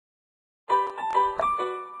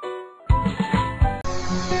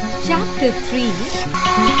Chapter 3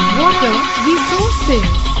 Water Resources.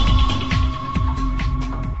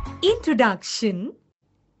 Introduction.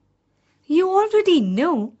 You already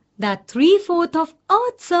know that 3/4 of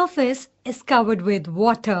Earth's surface is covered with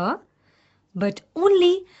water, but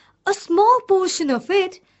only a small portion of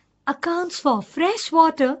it accounts for fresh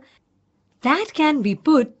water that can be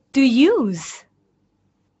put to use.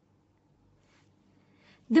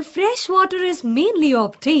 The fresh water is mainly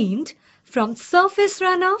obtained from surface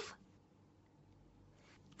runoff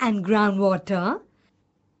and groundwater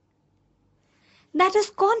that is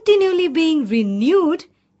continually being renewed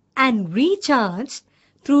and recharged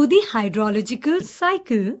through the hydrological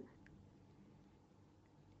cycle.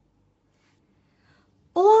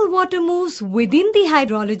 All water moves within the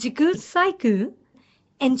hydrological cycle,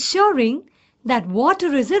 ensuring that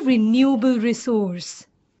water is a renewable resource.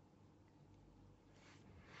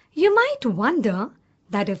 You might wonder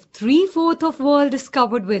that if 3/4 of the world is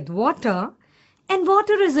covered with water and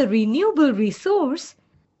water is a renewable resource,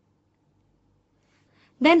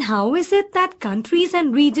 then how is it that countries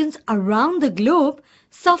and regions around the globe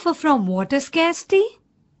suffer from water scarcity?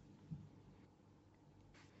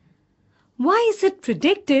 Why is it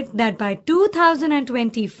predicted that by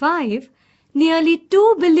 2025, nearly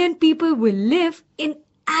 2 billion people will live in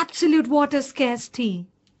absolute water scarcity?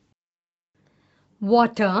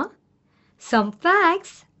 Water, some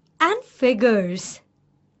facts and figures.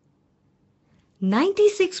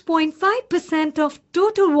 96.5% of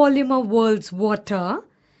total volume of world's water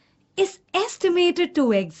is estimated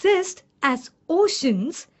to exist as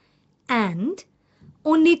oceans and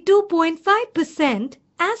only 2.5%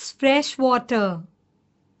 as fresh water.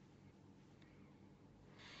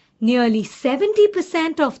 Nearly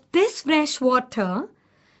 70% of this fresh water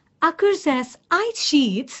occurs as ice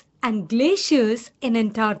sheets and glaciers in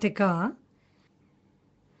Antarctica,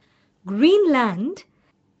 Greenland,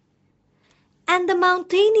 and the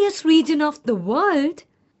mountainous region of the world,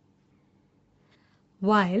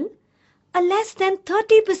 while a less than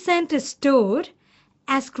 30% is stored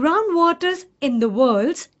as groundwaters in the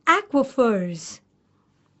world's aquifers.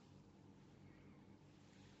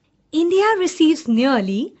 India receives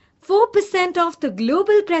nearly 4% of the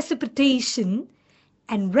global precipitation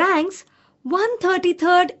and ranks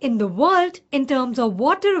 133rd in the world in terms of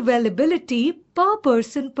water availability per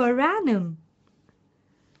person per annum.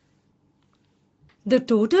 The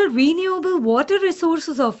total renewable water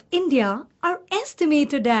resources of India are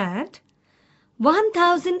estimated at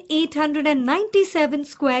 1,897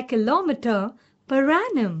 square kilometer per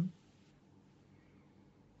annum.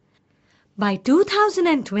 By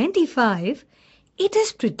 2025, it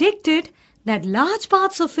is predicted that large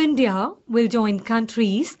parts of India will join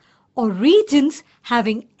countries or regions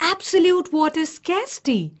having absolute water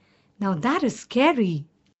scarcity. Now that is scary.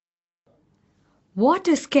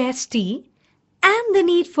 Water scarcity and the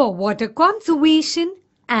need for water conservation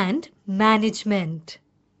and management.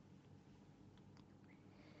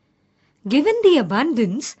 Given the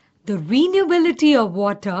abundance, the renewability of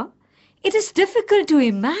water, it is difficult to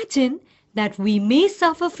imagine that we may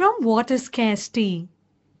suffer from water scarcity.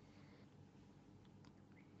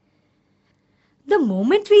 The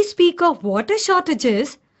moment we speak of water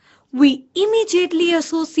shortages, we immediately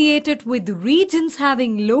associate it with regions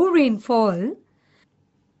having low rainfall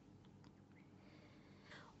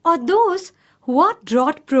or those who are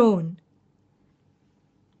drought prone.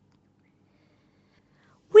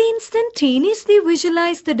 We instantaneously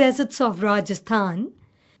visualize the deserts of Rajasthan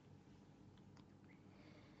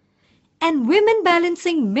and women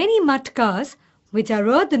balancing many matkas, which are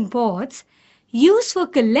earthen pots, used for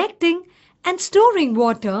collecting and storing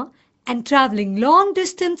water and traveling long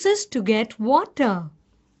distances to get water.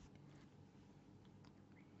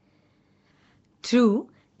 True,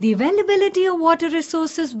 the availability of water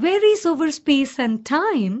resources varies over space and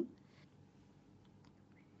time,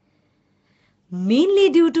 mainly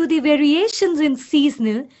due to the variations in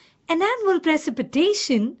seasonal and annual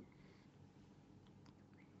precipitation.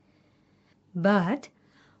 But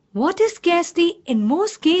water scarcity in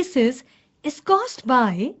most cases is caused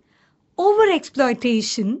by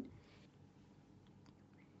overexploitation,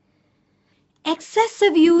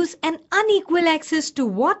 excessive use and unequal access to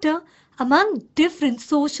water among different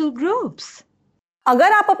social groups.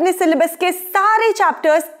 अगर आप अपने syllabus के सारे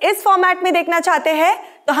chapters इस format में देखना चाहते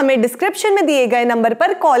हैं तो हमें डिस्क्रिप्शन में दिए गए नंबर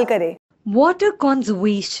पर कॉल करें. Water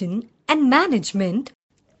conservation and management.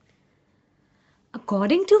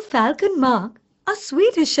 According to Falcon Mark, a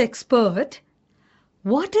Swedish expert,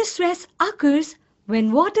 water stress occurs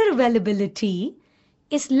when water availability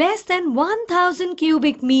is less than 1,000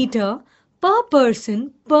 cubic meter per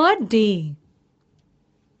person per day.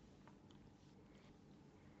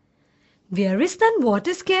 Where is then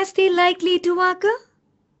water scarcity likely to occur?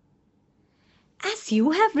 As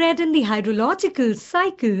you have read in the hydrological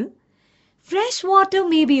cycle, fresh water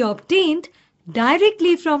may be obtained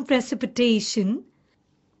directly from precipitation,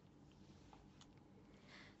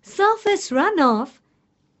 surface runoff,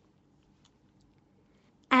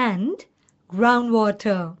 and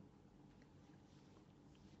groundwater.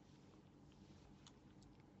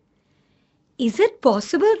 Is it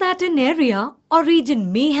possible that an area or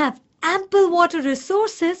region may have ample water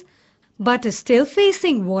resources but is still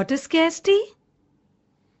facing water scarcity?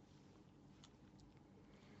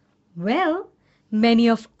 Well, many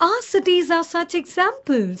of our cities are such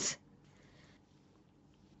examples.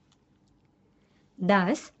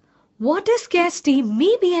 Thus, water scarcity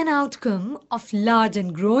may be an outcome of large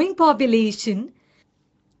and growing population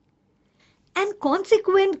and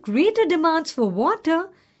consequent greater demands for water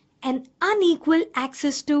and unequal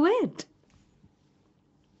access to it.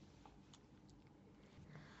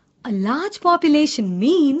 A large population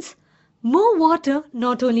means more water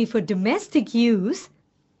not only for domestic use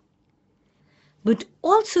but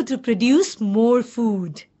also to produce more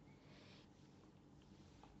food.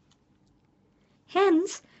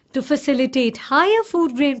 Hence, to facilitate higher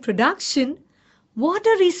food grain production,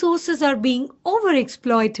 water resources are being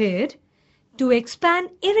overexploited to expand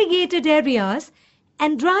irrigated areas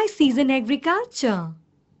and dry season agriculture.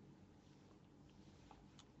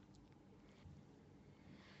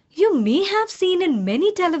 You may have seen in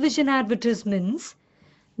many television advertisements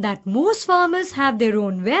that most farmers have their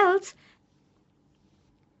own wells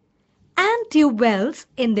and tube wells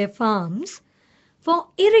in their farms for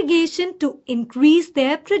irrigation to increase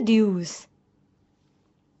their produce.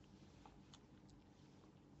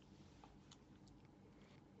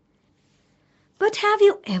 But have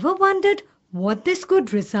you ever wondered what this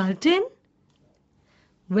could result in?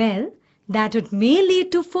 Well, that it may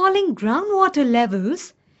lead to falling groundwater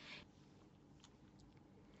levels,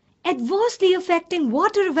 adversely affecting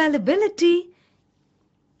water availability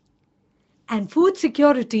and food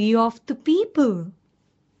security of the people.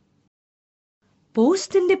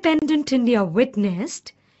 Post-independent India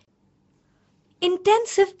witnessed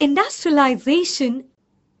intensive industrialization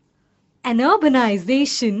and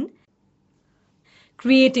urbanization,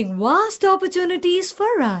 creating vast opportunities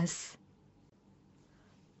for us.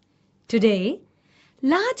 Today,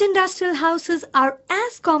 large industrial houses are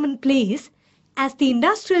as commonplace as the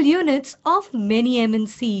industrial units of many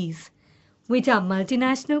MNCs, which are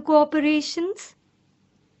multinational corporations.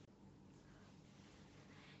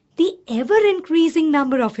 The ever-increasing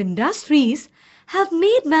number of industries have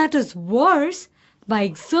made matters worse by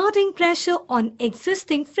exerting pressure on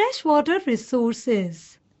existing freshwater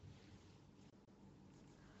resources.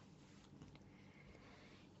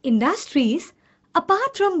 Industries,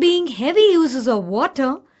 apart from being heavy users of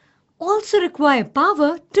water, also require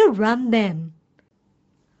power to run them.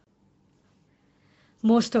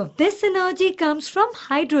 Most of this energy comes from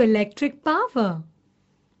hydroelectric power.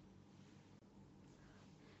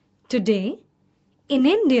 Today, in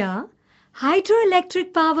India,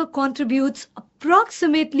 hydroelectric power contributes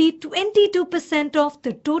approximately 22% of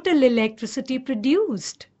the total electricity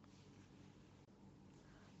produced.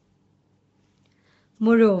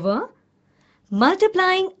 Moreover,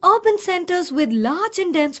 multiplying urban centers with large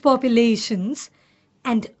and dense populations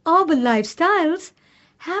and urban lifestyles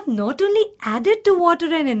have not only added to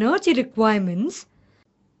water and energy requirements,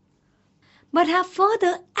 but have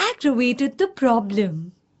further aggravated the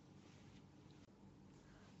problem.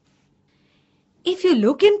 If you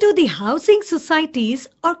look into the housing societies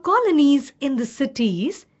or colonies in the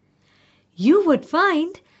cities, you would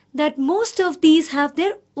find that most of these have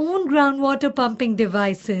their own groundwater pumping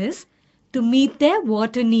devices to meet their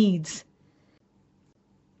water needs.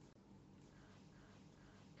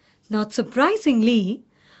 Not surprisingly,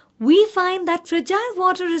 we find that fragile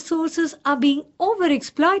water resources are being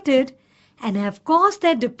overexploited and have caused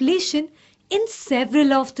their depletion in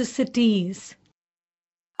several of the cities.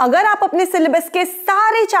 अगर आप अपने syllabus के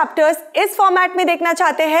सारे chapters इस format में देखना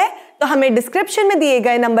चाहते हैं तो हमें डिस्क्रिप्शन में दिए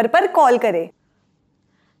गए नंबर पर कॉल करें.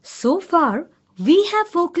 So far, we have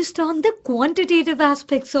focused on the quantitative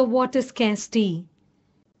aspects of water scarcity.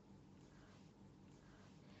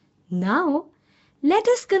 Now, let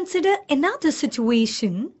us consider another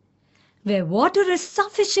situation where water is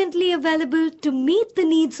sufficiently available to meet the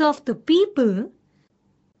needs of the people,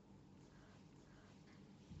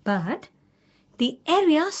 but the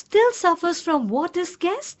area still suffers from water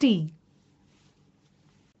scarcity.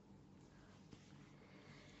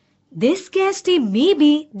 This scarcity may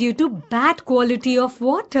be due to bad quality of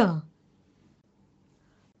water.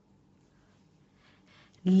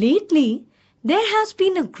 Lately, There has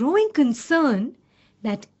been a growing concern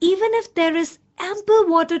that even if there is ample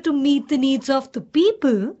water to meet the needs of the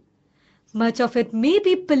people, much of it may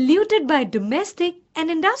be polluted by domestic and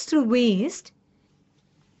industrial waste,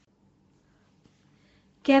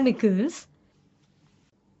 chemicals,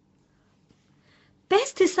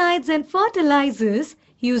 pesticides and fertilizers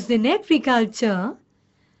used in agriculture,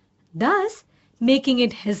 thus making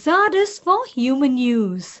it hazardous for human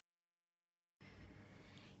use.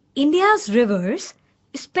 India's rivers,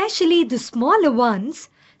 especially the smaller ones,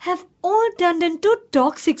 have all turned into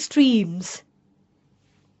toxic streams.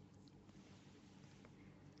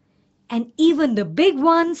 And even the big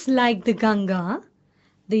ones like the Ganga,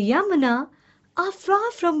 the Yamuna, are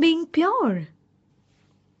far from being pure.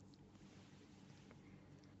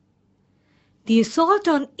 The assault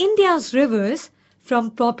on India's rivers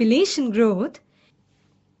from population growth,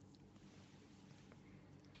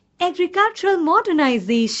 agricultural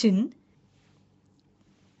modernization,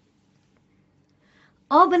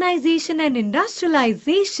 urbanization and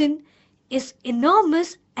industrialization is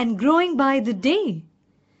enormous and growing by the day.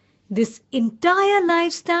 This entire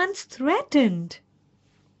life stands threatened.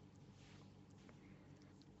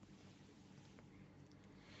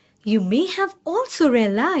 You may have also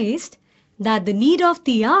realized that the need of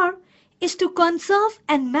the hour is to conserve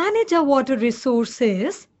and manage our water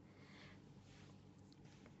resources,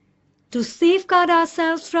 to safeguard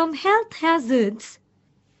ourselves from health hazards,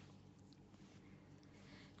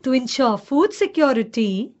 to ensure food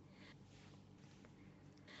security,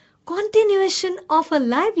 continuation of our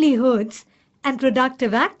livelihoods and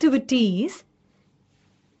productive activities,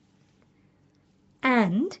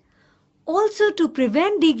 and also to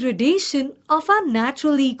prevent degradation of our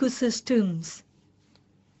natural ecosystems.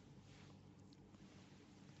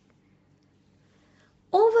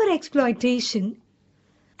 Overexploitation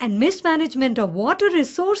and mismanagement of water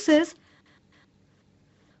resources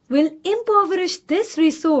will impoverish this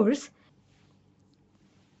resource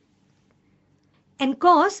and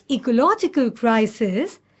cause ecological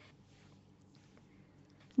crisis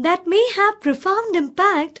that may have profound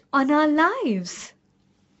impact on our lives.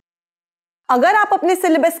 अगर आप अपने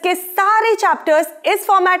syllabus के सारे chapters इस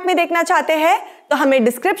format में देखना चाहते हैं तो हमें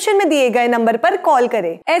डिस्क्रिप्शन में दिए गए नंबर पर कॉल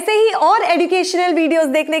करें। ऐसे ही और एजुकेशनल वीडियोस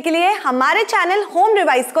देखने के लिए हमारे चैनल होम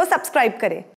रिवाइज को सब्सक्राइब करें।